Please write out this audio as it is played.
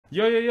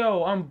Yo, yo,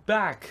 yo, I'm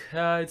back.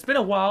 It's been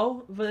a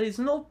while, but it's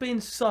not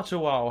been such a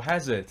while,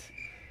 has it?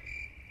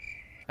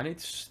 I need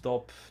to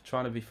stop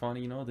trying to be funny,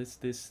 you know? This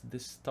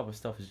type of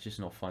stuff is just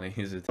not funny,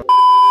 is it?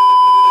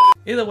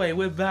 Either way,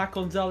 we're back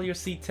on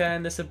WRC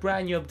 10. There's a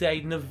brand new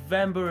update,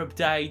 November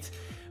update.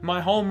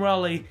 My home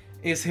rally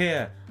is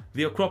here.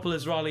 The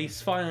Acropolis rally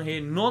is finally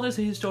here, not as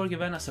a historic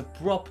event, as a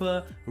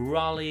proper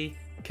rally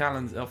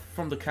calendar,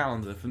 from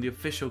the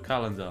official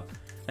calendar.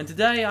 And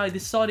today I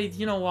decided,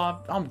 you know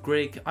what, I'm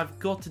Greek, I've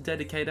got to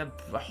dedicate a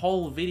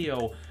whole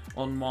video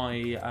on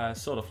my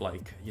sort of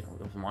like, you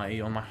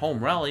know, on my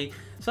home rally.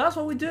 So that's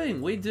what we're doing.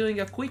 We're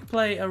doing a quick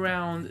play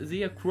around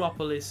the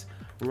Acropolis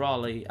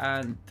rally,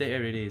 and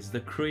there it is,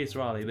 the Greece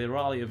rally, the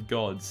rally of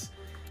gods.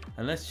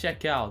 And let's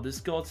check out.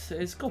 It's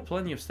got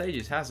plenty of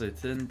stages, has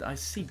it? And I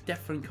see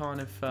different kind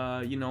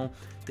of, you know,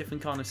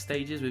 different kind of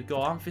stages. We've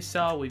got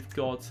Amfissa, we've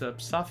got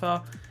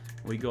Amfissa,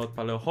 we got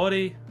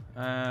PowerStage.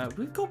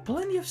 We've got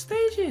plenty of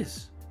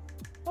stages.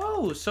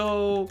 Oh,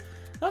 so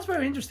that's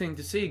very interesting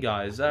to see,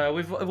 guys.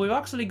 We've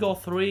actually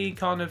got three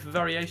kind of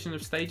variation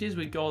of stages.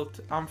 We got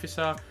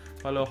Amfissa,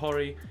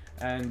 PowerStage,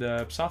 and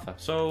Amfissa.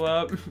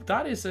 So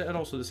that is, and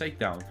also the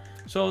shakedown.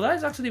 So that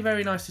is actually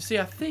very nice to see.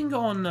 I think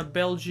on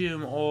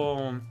Belgium,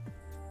 or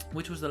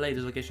which was the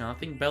latest location? I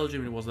think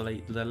Belgium was the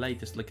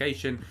latest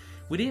location.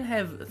 We didn't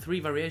have three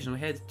variations. We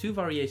had two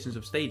variations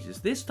of stages.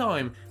 This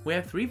time we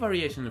have three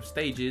variations of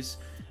stages,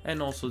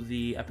 and also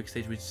the epic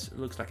stage, which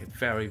looks like a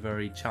very,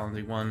 very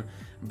challenging one,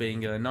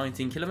 being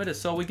 19 kilometers.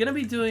 So we're going to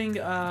be doing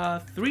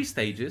three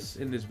stages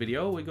in this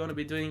video. We're going to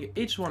be doing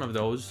each one of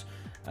those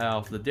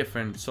of the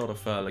different sort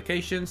of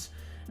locations.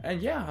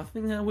 And yeah, I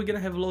think we're going to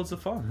have loads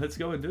of fun. Let's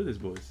go and do this,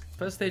 boys.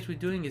 First stage we're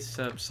doing is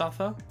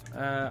Amfissa.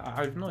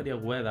 I have no idea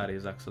where that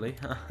is, actually.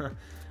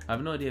 I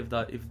have no idea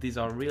if these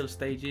are real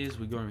stages.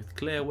 We're going with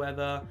clear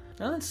weather.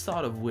 And let's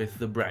start off with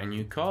the brand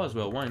new car as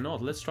well. Why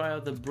not? Let's try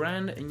out the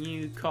brand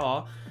new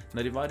car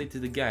that invited to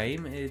the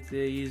game. It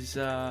is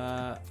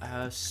a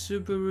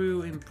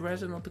Subaru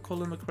Impreza, not the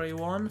Colin McRae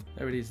one.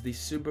 There it is, the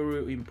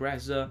Subaru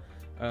Impreza.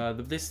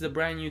 This is the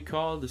brand new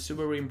car, the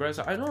Subaru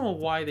Impreza. I don't know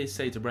why they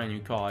say it's a brand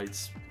new car.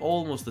 It's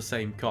almost the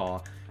same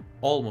car.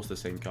 Almost the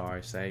same car,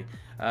 I say.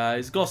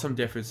 It's got some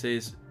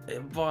differences,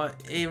 but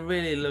it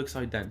really looks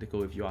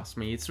identical if you ask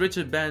me. It's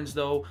Richard Benz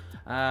though,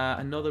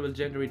 another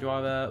legendary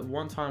driver,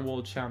 one-time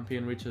world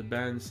champion Richard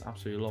Benz.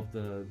 Absolutely love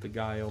the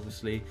guy,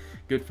 obviously.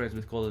 Good friends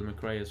with Colin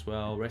McRae as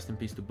well. Rest in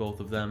peace to both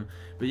of them.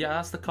 But yeah,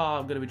 that's the car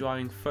I'm going to be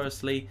driving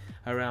firstly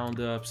around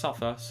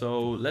Amfissa.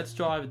 So let's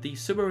drive the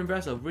Subaru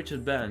Impreza of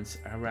Richard Benz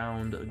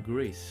around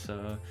Greece.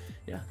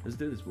 Yeah, let's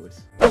do this,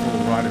 boys.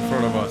 Right in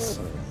front of us,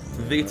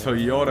 the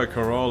Toyota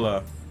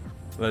Corolla.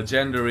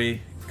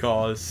 Legendary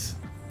cars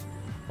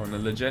on a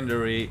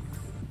legendary,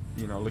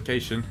 you know,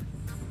 location.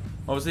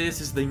 Obviously,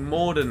 this is the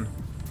modern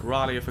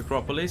rally of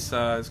Acropolis.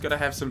 It's gonna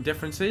have some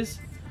differences.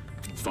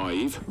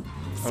 5,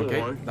 4,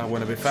 okay, that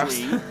went a bit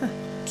fast. 3,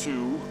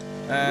 2,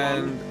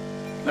 and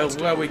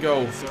where we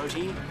go.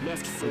 30,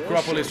 left 4,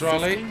 Acropolis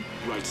rally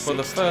 50, right for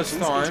the 6, first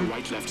time.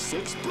 right, left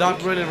 6,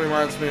 That really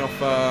reminds me of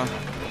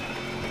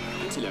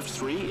into left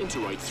 3, into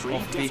right 3,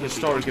 the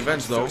historic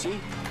events, though. 30.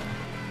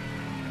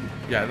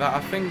 Yeah, I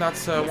think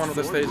that's one of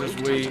the stages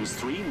we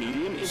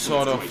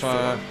sort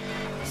of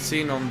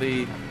seen on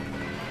the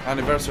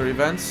anniversary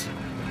events.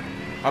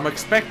 I'm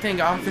expecting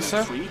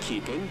Amfissa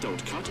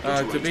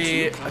to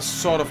be a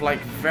sort of like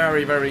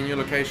very, very new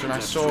location. I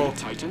saw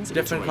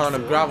different kind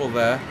of gravel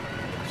there,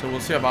 so we'll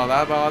see about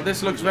that. But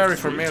this looks very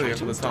familiar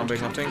for the time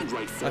being. I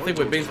think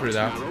we've been through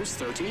that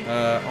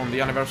on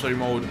the anniversary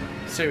mode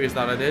series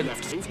that I did.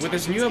 With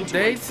this new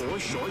update,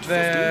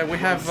 we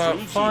have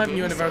 5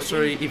 new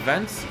anniversary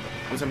events,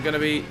 which I'm going to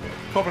be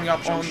covering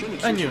up on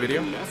a new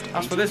video.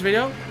 As for this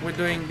video, we're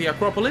doing the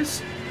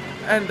Acropolis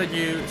and the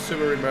new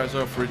Subaru Impreza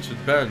of Richard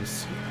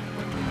Benz.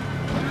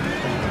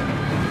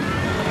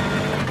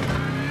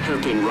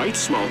 Hairpin right,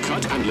 small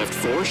cut, and left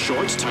 4,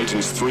 short,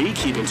 tightens 3,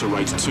 keep into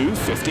right 2,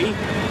 50.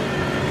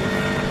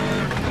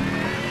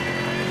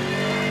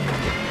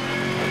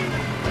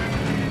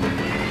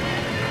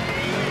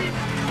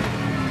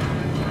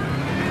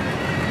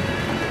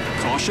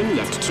 Caution,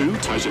 left 2,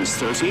 tightens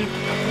 30,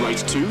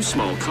 right 2,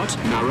 small cut,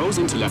 narrows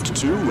into left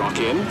 2, rock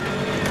in.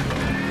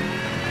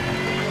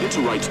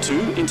 Into right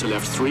 2, into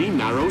left 3,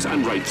 narrows,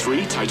 and right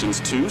 3,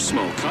 tightens 2,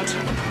 small cut.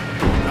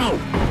 Oh!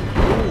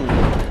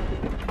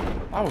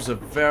 That was a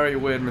very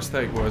weird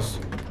mistake, boys.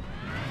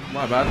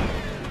 My bad.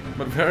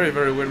 But very,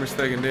 very weird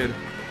mistake indeed.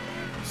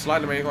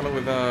 Slightly making contact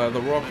with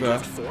the rock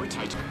there.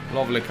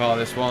 Lovely car,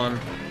 this one.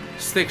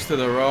 Sticks to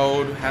the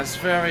road. Has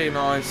very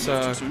nice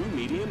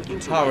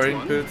power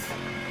input.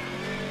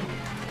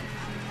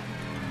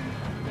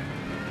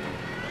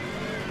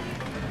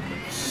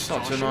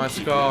 Such a nice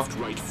car.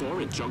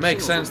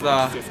 Makes sense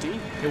that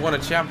he won a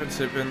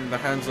championship in the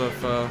hands of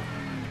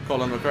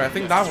Colin McRae. I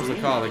think that was the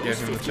car that gave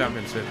him the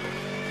championship.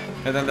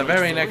 And then the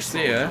very next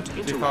year,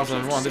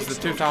 2001, this is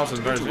the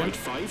 2000 version,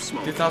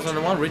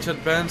 2001,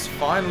 Richard Benz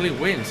finally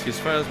wins his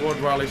first World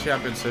Rally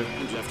Championship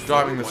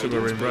driving the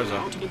Subaru Impreza.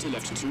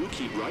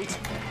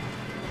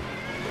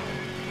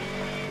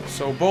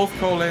 So both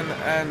Colin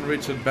and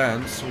Richard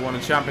Benz won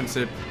a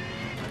championship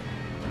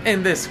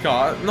in this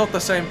car. Not the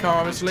same car,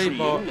 obviously,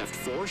 but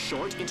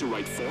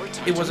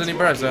it was an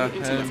Impreza,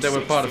 and they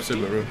were part of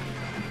Subaru.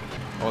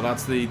 Oh,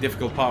 that's the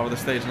difficult part of the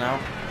stage now.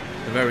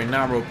 The very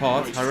narrow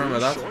part. I remember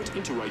that. Short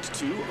into right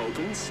 2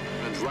 opens,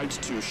 and right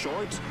 2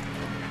 short.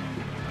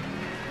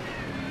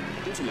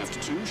 Into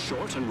left 2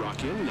 short and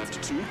rock in,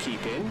 left 2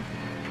 keep in.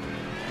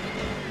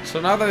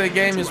 So now that the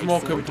game is more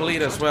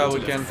complete as well,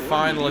 we can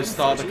finally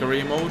start the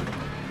career mode.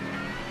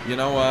 You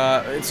know,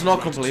 it's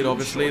not complete,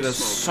 obviously. There's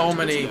so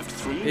many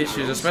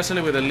issues,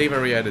 especially with the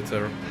livery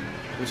editor,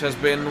 which has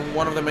been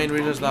one of the main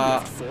reasons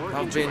that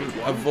I've been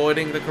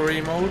avoiding the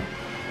career mode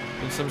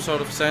in some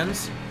sort of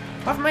sense.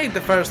 I've made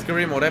the first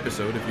career mode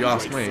episode, if you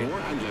ask me,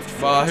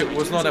 but it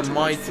was not a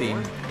my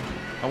team.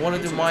 I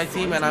wanted to do my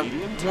team, and I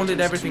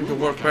wanted everything to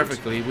work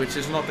perfectly, which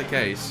is not the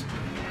case.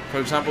 For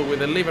example, with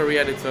the livery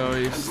editor,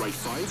 it's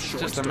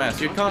just a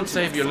mess. You can't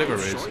save your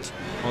liveries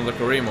on the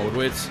career mode,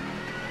 which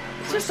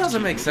just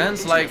doesn't make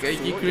sense. Like,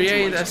 you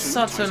create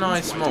such a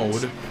nice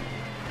mode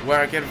where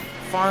I can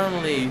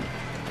finally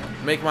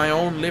make my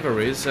own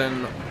liveries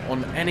and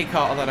on any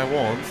car that I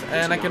want,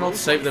 and I cannot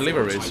save the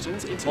liveries.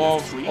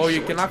 Or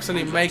you can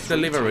actually make the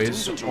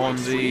liveries on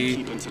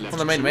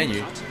the main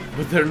menu,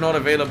 but they're not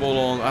available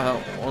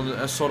on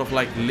a sort of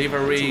like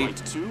livery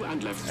you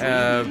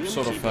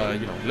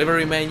know,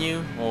 livery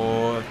menu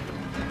or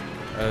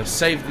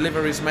saved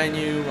liveries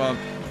menu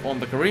on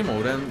the career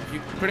mode, and you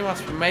pretty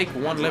much make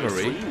one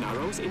livery.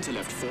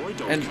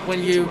 And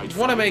when you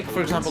want to make,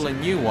 for example, a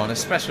new one, a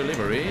special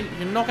livery,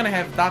 you're not going to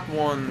have that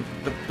one,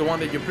 the one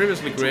that you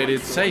previously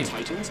created, saved.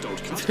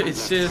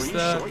 It's just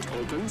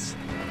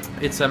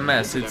it's a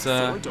mess. It's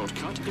a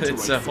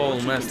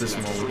whole mess, this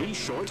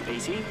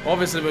mode.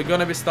 Obviously, we're going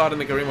to be starting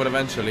the career mode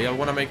eventually. I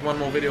want to make one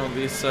more video on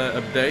this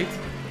update,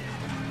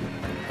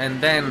 and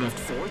then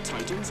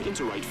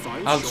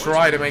I'll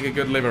try to make a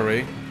good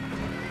livery.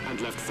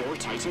 Left 4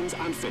 tightens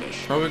and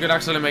finish. Or we could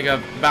actually make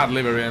a bad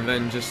livery and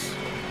then just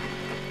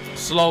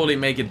slowly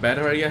make it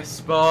better, I guess.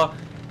 But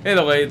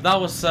anyway,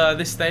 that was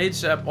this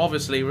stage.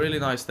 Obviously, really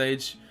nice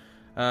stage.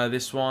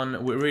 This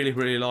one, we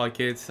really like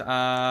it.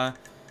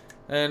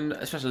 And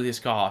especially this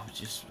car,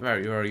 which is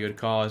very good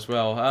car as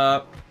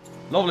well.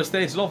 Lovely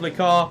stage, lovely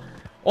car.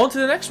 On to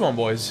the next one,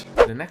 boys.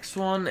 The next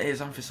one is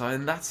Amfissa,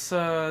 and that's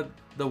the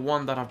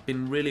one that I've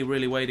been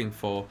really waiting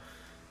for.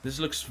 This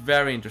looks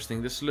very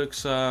interesting. This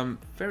looks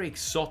very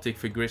exotic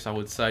for Gris, I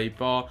would say,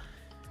 but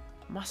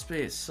must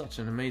be such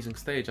an amazing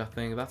stage. I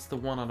think that's the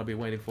one I'll be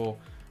waiting for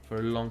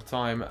a long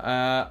time.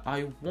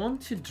 I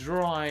want to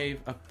drive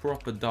a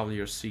proper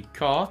WRC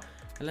car,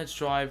 and let's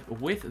drive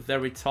with the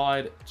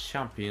retired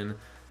champion.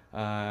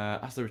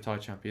 As the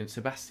retired champion,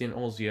 Sebastian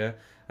Ogier.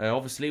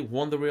 Obviously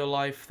won the real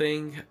life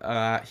thing.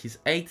 His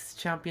 8th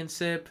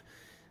championship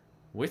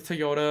with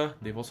Toyota.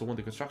 They've also won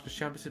the Constructors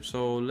Championship.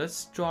 So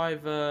let's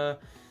drive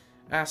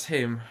as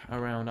him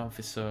around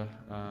Amfissa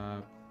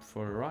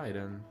for a ride,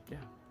 and yeah,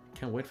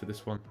 can't wait for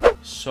this one.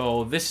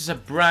 So this is a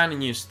brand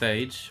new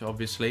stage,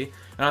 obviously,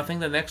 and I think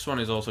the next one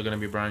is also going to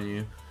be brand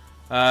new,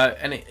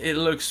 and it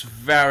looks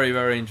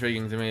very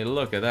intriguing to me.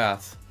 Look at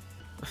that.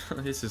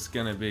 This is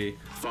going to be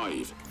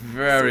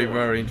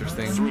very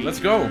interesting. 3, Let's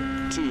go.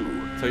 2,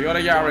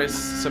 Toyota Yaris,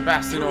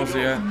 Sebastian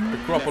Ogier,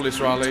 Acropolis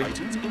Rally.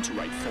 Into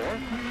right 4,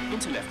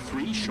 into left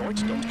 3 short,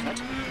 don't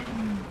cut.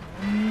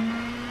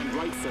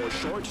 Right 4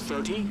 short,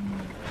 30.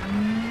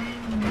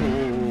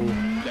 Ooh.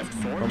 Left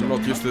 4. I'm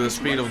not used to the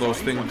speed of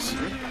those things.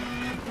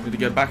 Need to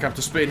get back up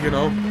to speed, you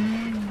know.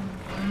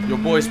 Your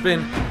boy's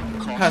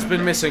has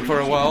been missing for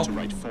a while.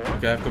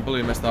 Okay, I've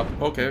completely messed up.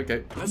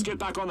 Okay. Let's get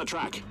back on the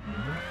track.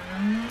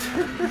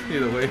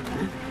 Either way,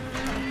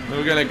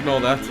 we're gonna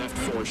ignore that. Left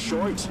 4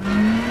 short.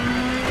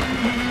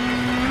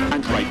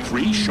 And right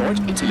 3 short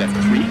into left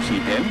 3,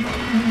 keep in.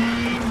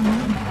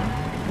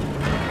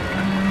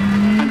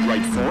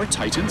 Right 4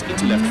 tightens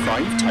into left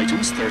 5,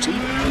 tightens 30.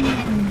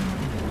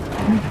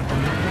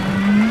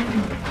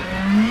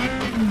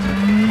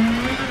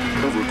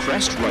 Over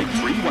crest, right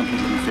 3,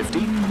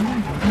 150.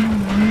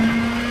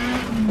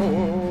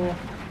 Oh.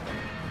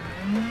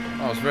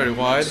 That was very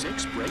wide.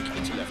 6 brake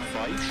into left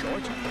 5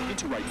 short,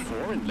 into right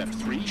 4 and left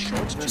 3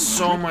 short. There's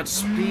so much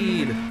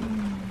speed.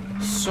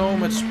 So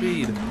much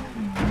speed.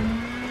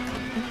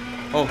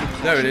 Oh,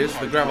 there it is,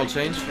 the gravel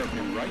change.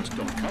 Right,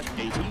 don't cut,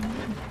 80.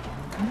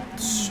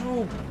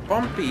 So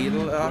bumpy.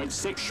 Right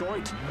 6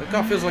 short. The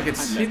car feels like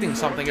it's hitting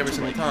something every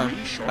single time.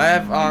 I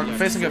have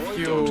facing a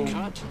few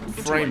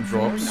frame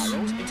drops.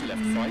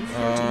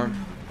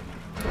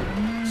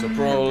 So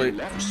probably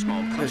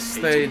this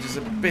stage is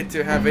a bit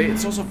too heavy.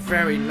 It's also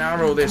very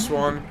narrow, this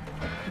one,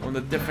 on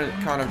the different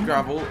kind of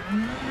gravel.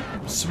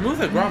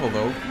 Smoother gravel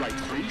though,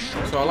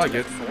 so I like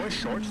it.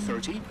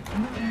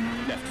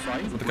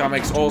 But the car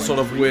makes all sort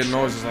of weird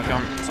noises, like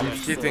I'm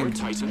hitting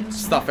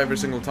stuff every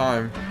single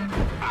time.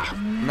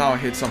 Now I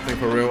hit something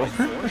for real.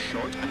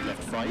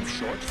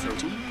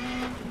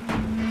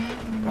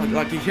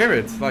 Like you hear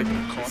it, like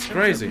it's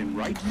crazy.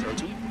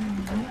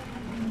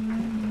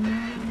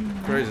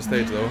 Crazy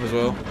stage though as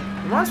well.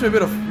 Reminds me a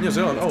bit of New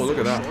Zealand. Oh, look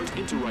at that. Short,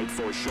 into right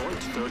 4 short,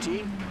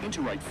 30,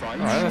 into right 5.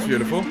 Alright, that's short,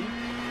 beautiful. 50.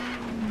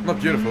 Not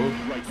beautiful,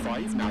 Right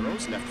 5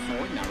 narrows, left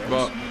 4 narrows.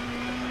 but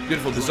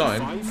beautiful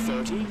design. Right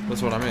 5, 30.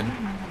 That's what I mean.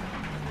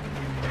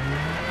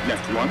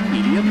 Left 1,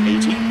 medium,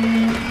 80.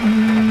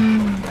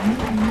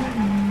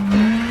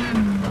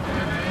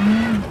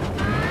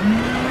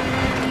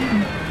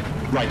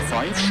 Right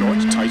 5, short,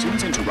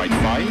 tightens, into right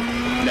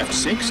 5. Left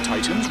 6,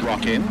 tightens,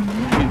 rock in.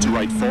 Into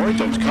right 4,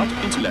 don't cut,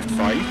 into left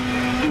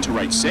 5. Into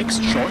right 6,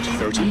 short,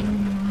 30.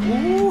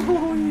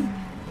 Ooh.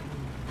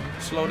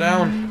 Slow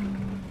down.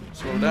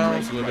 Slow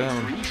down, slow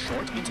down. Right 3,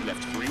 short, into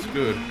left 3.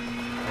 Good.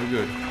 Very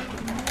good.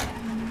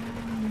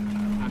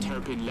 And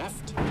hairpin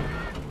left.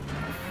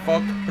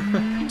 Fuck.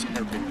 Into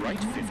hairpin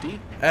right, 50.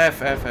 F.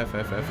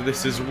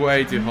 This is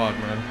way too hard,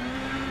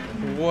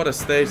 man. What a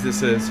stage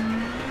this is.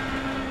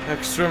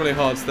 Extremely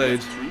hard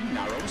stage. Left 3,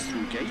 narrows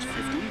through gate,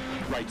 50.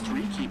 Right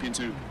 3, keep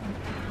into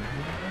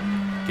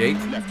Gate.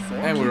 left 4,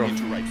 And keep we're off.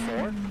 into right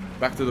 4.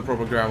 Back to the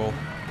proper gravel.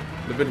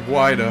 A bit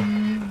wider.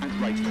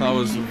 And right 3, That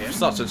was keep in.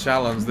 such a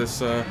challenge,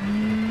 this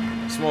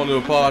small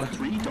little part.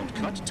 3, don't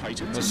cut,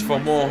 tightens. As into for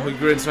right more, 4. the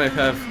grids may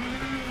have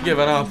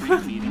given up. 3,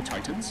 medium,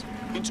 tightens.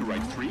 Into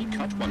right 3,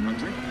 cut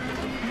 100.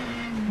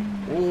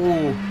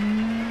 Ooh.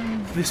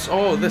 This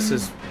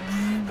is...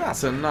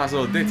 That's a nice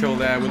little detail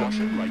there with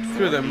Caution, right 4,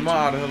 through the 80.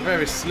 mud,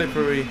 very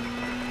slippery.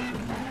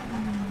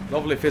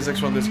 Lovely physics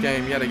from this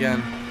game yet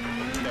again.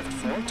 Left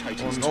 4,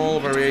 tightens. On 2, all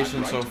into flat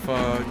variations right. of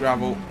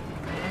gravel.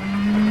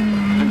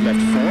 And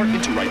left 4,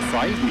 into right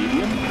 5,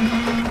 medium.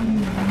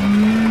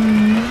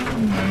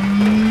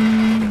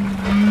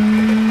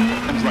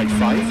 And right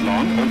 5,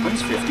 long,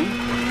 opens, 50.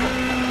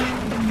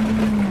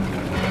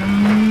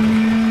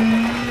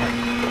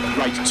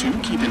 Right 2,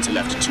 keep into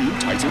left 2,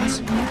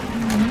 tightens.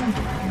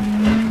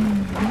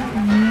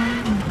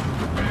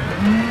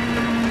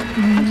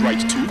 And right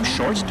 2,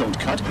 short, don't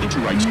cut, into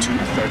right 2,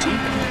 30.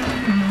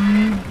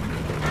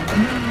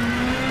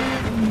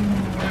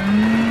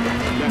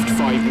 Left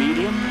 5,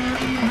 medium.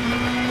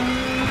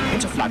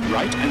 Into flat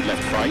right and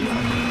left 5.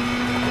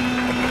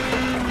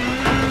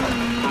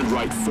 And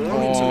right 4 into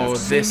Oh,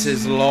 left 6. this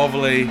is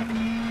lovely.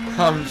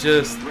 I'm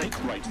just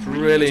Brake right 3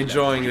 really into left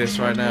enjoying 3, this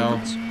right now.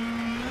 opens.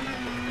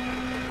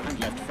 And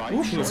left 5,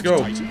 Ooh, short, let's go.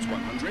 tightens,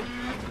 100.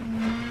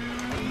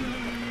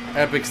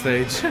 Epic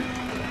stage.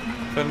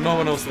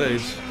 Phenomenal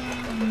stage.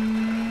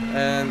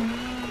 And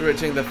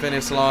reaching the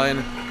finish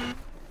line.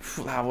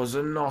 That was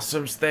an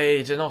awesome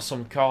stage, an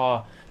awesome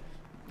car.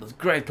 That's a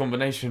great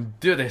combination.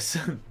 Do this.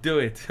 Do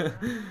it.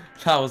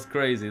 That was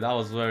crazy. That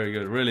was very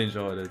good. Really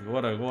enjoyed it.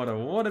 What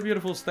a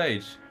beautiful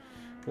stage.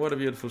 What a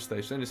beautiful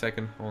stage.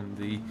 22nd on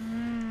the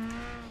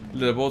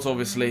leaderboards,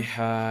 obviously.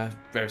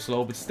 Very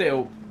slow, but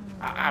still,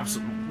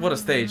 what a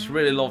stage.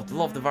 Really loved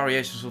the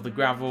variations of the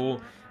gravel,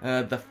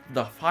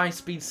 the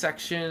high-speed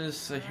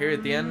sections here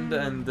at the end,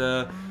 and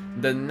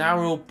the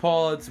narrow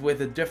parts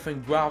with a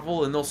different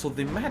gravel, and also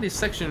the Mant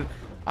section.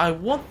 I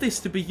want this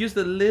to be used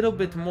a little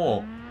bit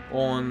more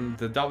on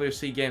the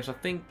WRC games. I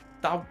think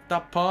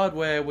that part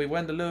where we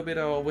went a little bit,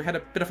 or we had a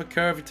bit of a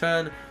curvy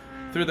turn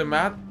through the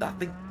map, I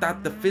think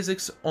that the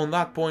physics on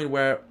that point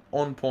were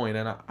on point,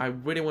 and I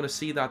really want to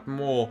see that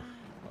more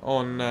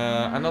on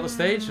another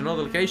stage,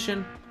 another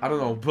location. I don't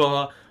know,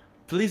 but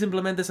please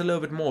implement this a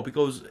little bit more,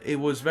 because it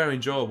was very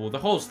enjoyable. The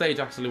whole stage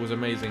actually was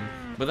amazing,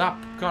 but that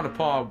kind of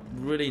part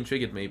really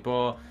intrigued me.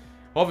 But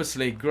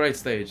obviously, great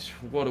stage.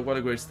 What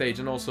a great stage,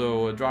 and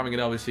also driving an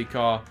LVC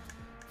car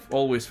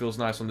always feels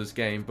nice on this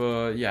game.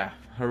 But yeah,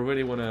 I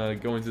really want to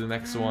go into the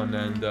next one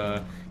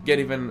and get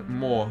even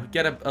more,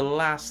 get a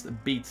last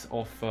beat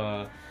of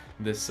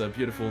this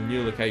beautiful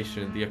new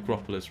location, the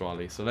Acropolis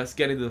rally. So let's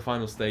get into the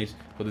final stage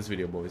for this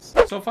video, boys.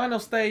 So final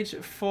stage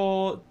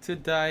for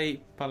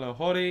today,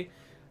 Palahori.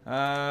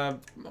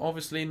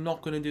 Obviously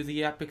not going to do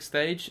the epic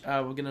stage.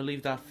 We're going to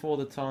leave that for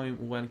the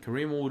time when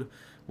Kareem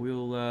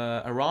will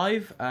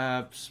arrive,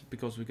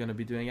 because we're going to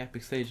be doing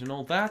epic stage and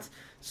all that.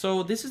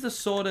 So this is the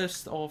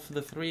shortest of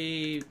the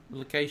 3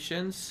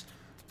 locations,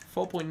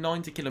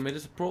 4.90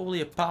 kilometers,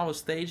 probably a power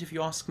stage if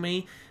you ask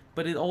me,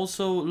 but it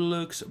also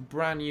looks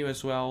brand new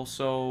as well.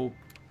 So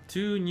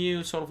 2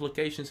 new sort of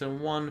locations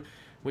and 1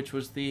 which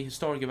was the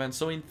historic event.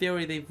 So in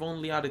theory they've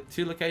only added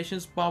 2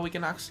 locations, but we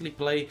can actually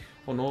play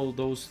on all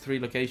those 3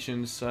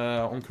 locations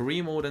on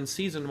career mode and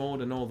season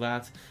mode and all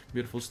that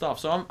beautiful stuff.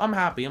 So I'm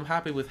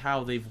happy with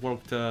how they've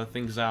worked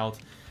things out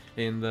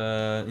in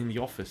the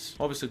office.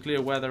 Obviously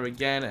clear weather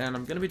again, and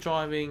I'm gonna be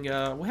driving,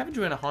 we haven't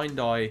driven a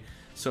Hyundai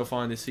so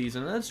far in this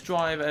season. Let's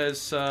drive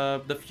as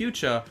the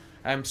future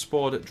M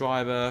Sport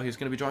driver who's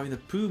gonna be driving the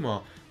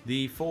Puma,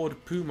 the Ford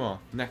Puma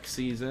next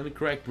season,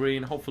 Greg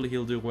Breen. Hopefully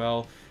he'll do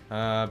well,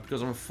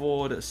 because I'm a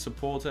Ford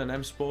supporter and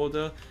M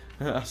Sporter,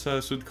 as I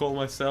should call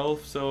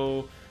myself.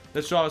 So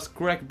let's drive as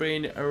Greg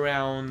Breen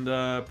around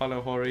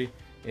Palahori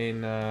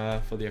in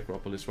for the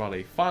Acropolis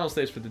rally. Final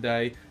stage for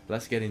today.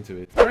 Let's get into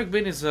it. Greg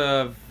Breen is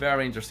a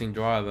very interesting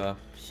driver.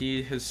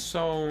 He has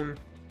shown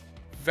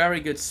very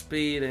good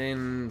speed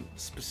in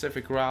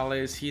specific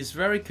rallies. He's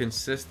very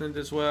consistent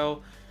as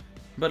well.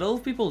 But a lot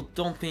of people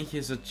don't think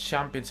he's a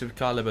championship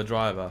caliber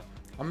driver.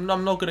 I'm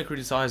not going to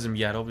criticize him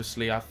yet,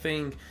 obviously. I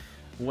think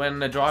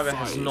when a driver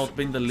has not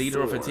been the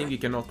leader of a team, you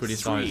cannot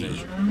criticize him.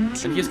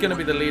 And he's going to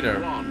be the leader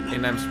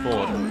in M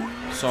Sport.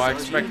 So I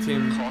expect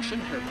him...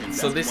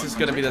 So this is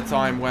going to be the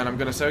time when I'm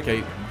going to say,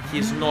 okay,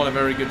 he's not a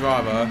very good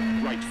driver,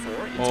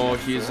 or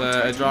he's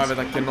a driver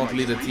that cannot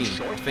lead a team.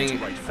 I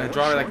think a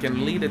driver that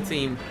can lead a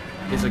team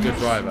is a good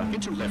driver.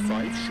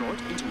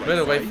 By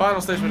the way, final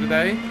stage for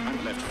today.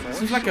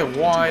 Seems like a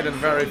wide and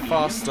very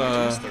fast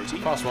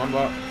one,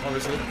 but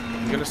obviously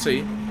we're gonna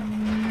see.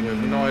 We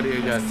have no idea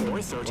yet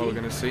what we're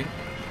gonna see.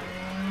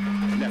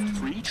 Left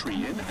 3,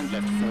 tree in, and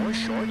left 4,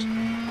 short.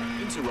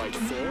 Into right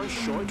 4,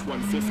 short,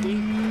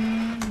 150.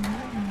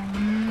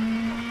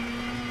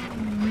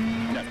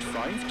 Left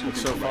 5, But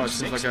so far it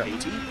seems like a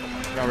 80.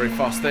 very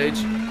fast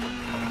stage.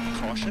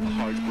 Caution,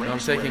 hard brake. I'm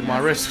taking my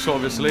risks,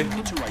 obviously.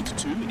 Into right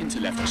 2, into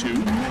left 2.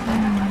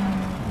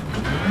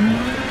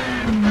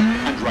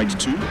 And right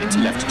 2, into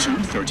left 2,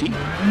 30.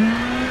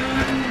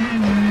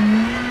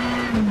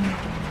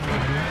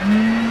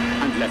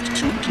 And left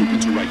 2, keep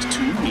into right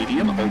 2,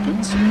 medium,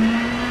 opens.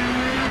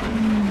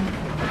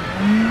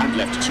 And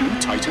left 2,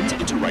 tightens,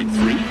 into right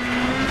 3.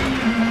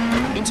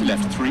 Into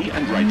left 3,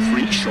 and right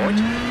 3, short.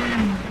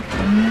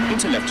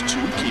 Into left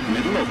 2, keep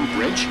middle over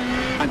bridge.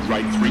 And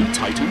right 3,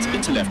 tightens,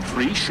 into left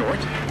 3, short.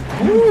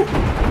 Ooh,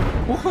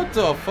 what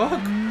the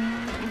fuck?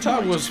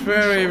 That was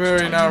very,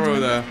 very narrow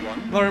there.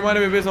 That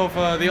reminded me a bit of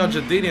the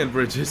Argentinian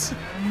bridges.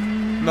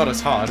 Not as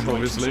hard,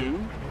 obviously.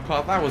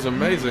 But that was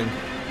amazing.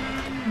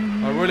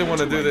 I really want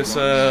to do this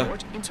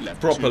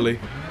properly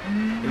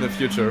in the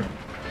future.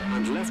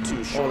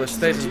 Oh, the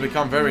stage has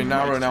become very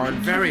narrow now and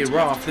very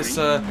rough. This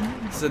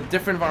it's a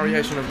different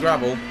variation of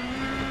gravel.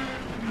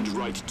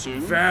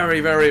 Very,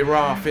 very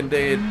rough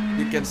indeed.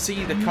 You can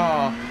see the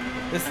car.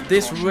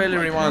 This really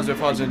reminds me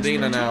of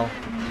Argentina now.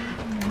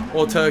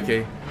 Or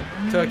Turkey.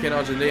 Turkey and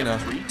Argentina.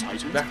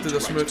 Back to the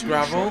smooth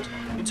gravel.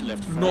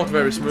 Not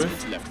very smooth.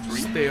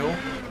 Still.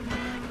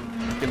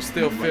 You can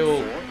still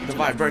feel the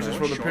vibrations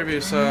from the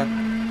previous sort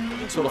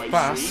of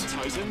pass.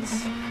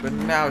 But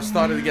now it's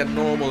starting to get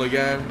normal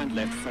again.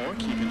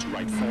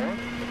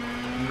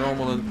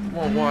 Normal and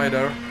more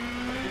wider.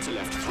 Into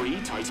left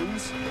 3,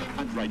 tightens,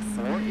 and right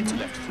 4, into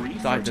left 3,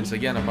 tightens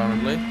again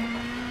apparently.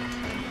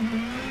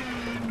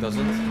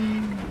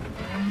 Doesn't.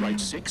 Right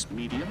 6,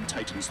 medium,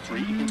 tightens 3,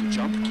 into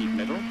jump, keep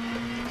middle.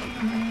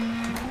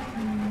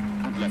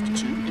 And left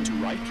 2, into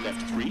right,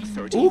 left 3,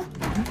 30. Ooh.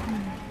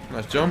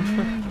 Nice jump.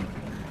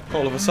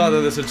 All of a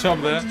sudden there's a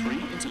jump there.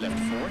 3, into left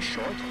 4,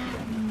 short.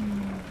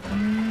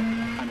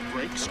 And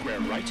brake, square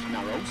right,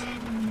 narrows.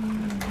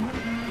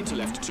 Into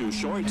left 2,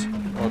 short.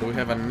 Oh, do we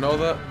have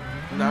another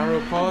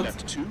narrow part?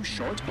 Left 2,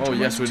 short. Oh,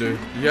 yes we do.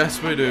 Yes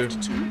we do.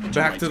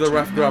 Back to the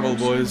rough gravel,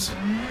 boys.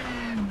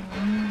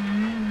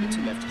 Into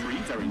left 3,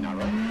 very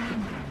narrow.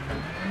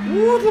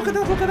 Ooh, look at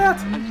that, look at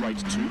that! And right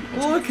 2,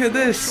 Look at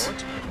this!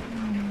 short.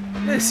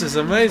 This is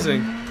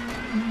amazing.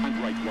 And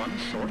right 1,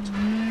 short.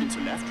 Into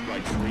left,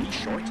 right 3,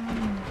 short.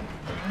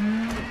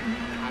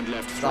 And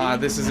left 3. Ah,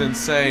 this is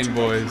insane,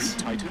 boys.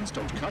 Tightens,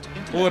 don't cut.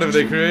 Into What have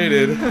left they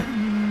created?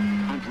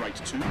 And right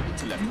 2,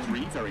 into left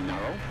 3, very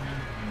narrow.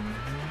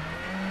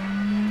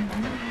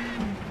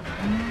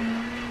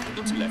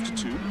 Into left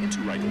 2, into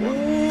right 1.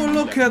 Oh,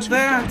 look at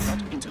that!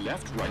 Cut, into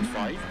left, right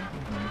 5.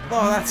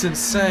 Oh, that's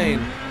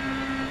insane.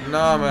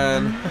 Nah,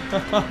 man.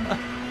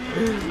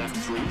 Left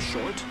 3,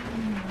 short.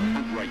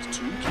 And right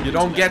 2. You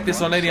don't get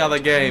this on any other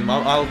game.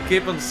 I'll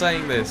keep on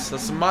saying this.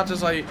 As much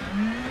as I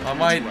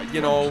might,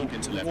 you know,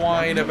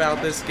 whine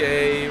about this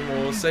game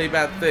or say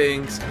bad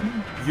things,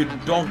 you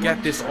don't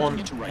get this on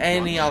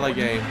any other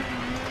game.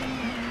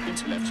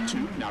 Into left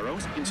 2,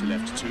 narrows, into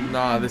left 2.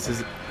 Nah, this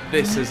is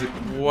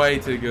way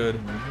too good.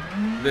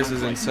 This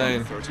is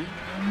insane. 30.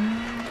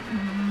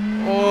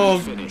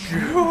 Oh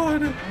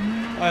god.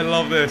 I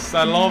love this.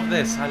 I love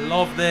this. I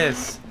love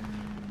this.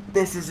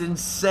 This is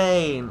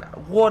insane.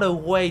 What a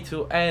way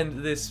to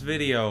end this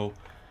video.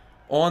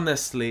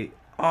 Honestly,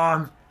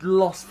 I'm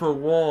lost for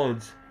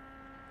words.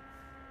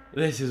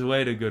 This is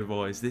way too good,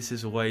 boys. This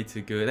is way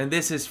too good. And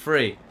this is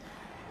free.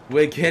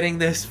 We're getting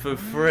this for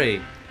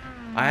free.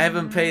 I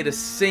haven't paid a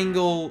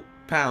single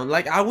pound.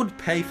 Like, I would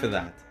pay for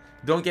that.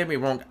 Don't get me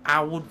wrong.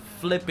 I would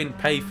flipping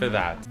pay for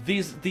that.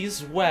 This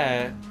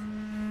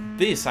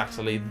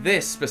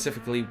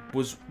specifically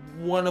was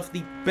one of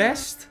the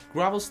best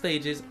gravel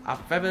stages I've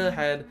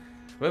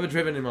ever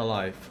driven in my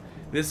life.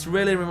 This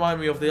really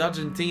reminded me of the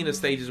Argentina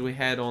stages we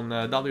had on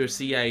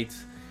WRC 8,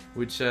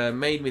 which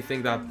made me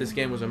think that this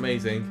game was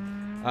amazing.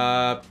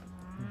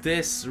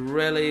 This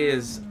really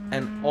is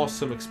an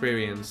awesome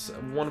experience.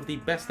 One of the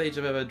best stages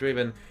I've ever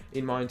driven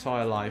in my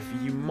entire life.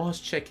 You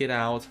must check it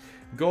out.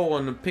 Go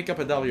on and pick up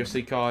a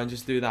WRC car and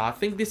just do that. I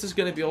think this is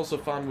going to be also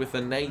fun with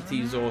an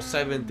 80s or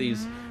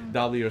 70s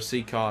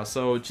WRC car.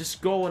 So just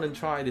go on and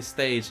try this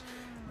stage.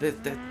 The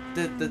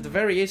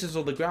variations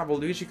of the gravel,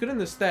 which you could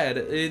understand,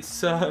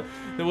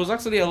 there was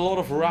actually a lot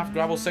of rough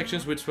gravel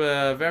sections which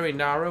were very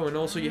narrow, and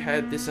also you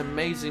had this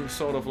amazing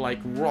sort of like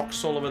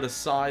rocks all over the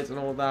sides and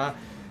all that.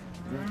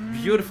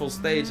 beautiful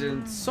stage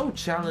and so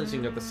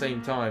challenging at the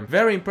same time.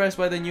 Very impressed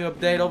by the new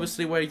update.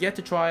 Obviously, we're yet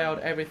to try out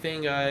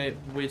everything,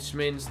 which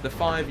means the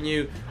 5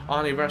 new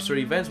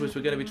anniversary events, which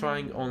we're going to be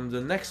trying on the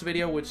next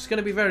video, which is going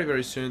to be very,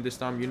 very soon. This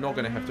time, you're not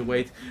going to have to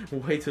wait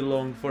way too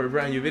long for a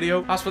brand new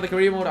video. As for the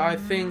career mode, I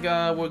think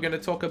we're going to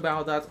talk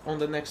about that on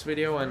the next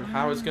video and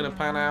how it's going to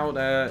pan out,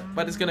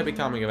 but it's going to be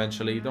coming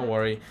eventually, don't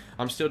worry.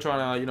 I'm still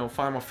trying to, you know,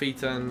 find my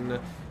feet and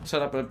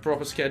set up a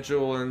proper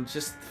schedule and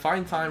just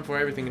find time for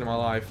everything in my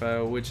life,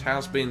 which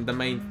has been the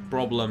main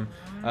problem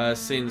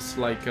since,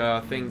 like,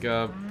 I think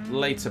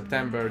late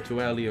September to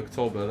early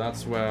October.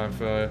 That's where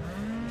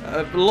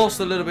I've lost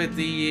a little bit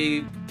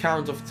the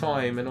count of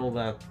time and all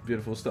that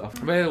beautiful stuff.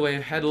 But anyway,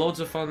 had loads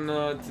of fun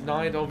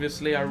tonight.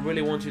 Obviously, I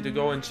really want you to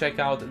go and check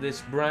out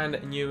this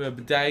brand new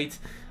update.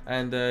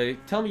 And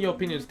tell me your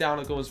opinions down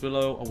in the comments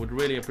below. I would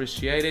really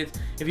appreciate it.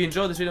 If you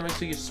enjoyed this video, make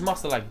sure you smash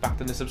the like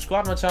button and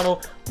subscribe to my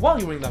channel while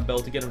you ring that bell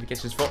to get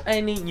notifications for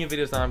any new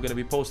videos that I'm going to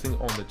be posting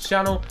on the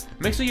channel.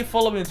 Make sure you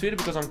follow me on Twitter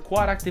because I'm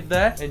quite active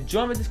there. And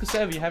join my Discord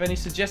server if you have any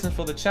suggestions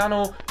for the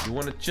channel. You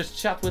want to just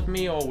chat with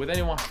me or with any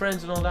of my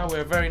friends and all that.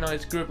 We're a very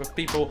nice group of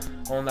people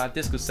on that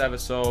Discord server,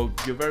 so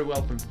you're very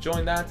welcome to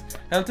join that.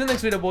 And until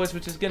next video, boys,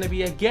 which is going to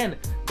be again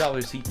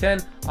WRC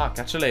 10, I'll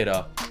catch you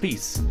later.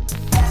 Peace.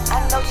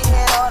 I know you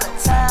hear it all the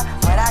time,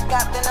 but I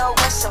got to know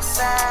what's your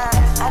sign.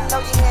 I know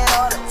you hear it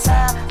all the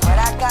time,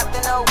 but I got to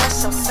know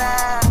what's your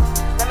sign.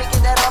 Let me get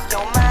that off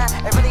your mind.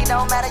 It really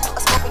don't matter, you a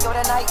Scorpio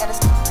tonight, and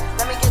it's.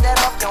 Let me get that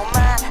off your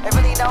mind. It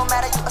really don't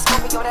matter, you a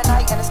Scorpio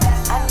tonight, and it's.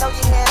 I know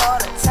you hear it all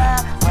the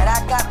time, but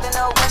I got to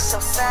know what's your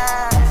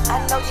sign.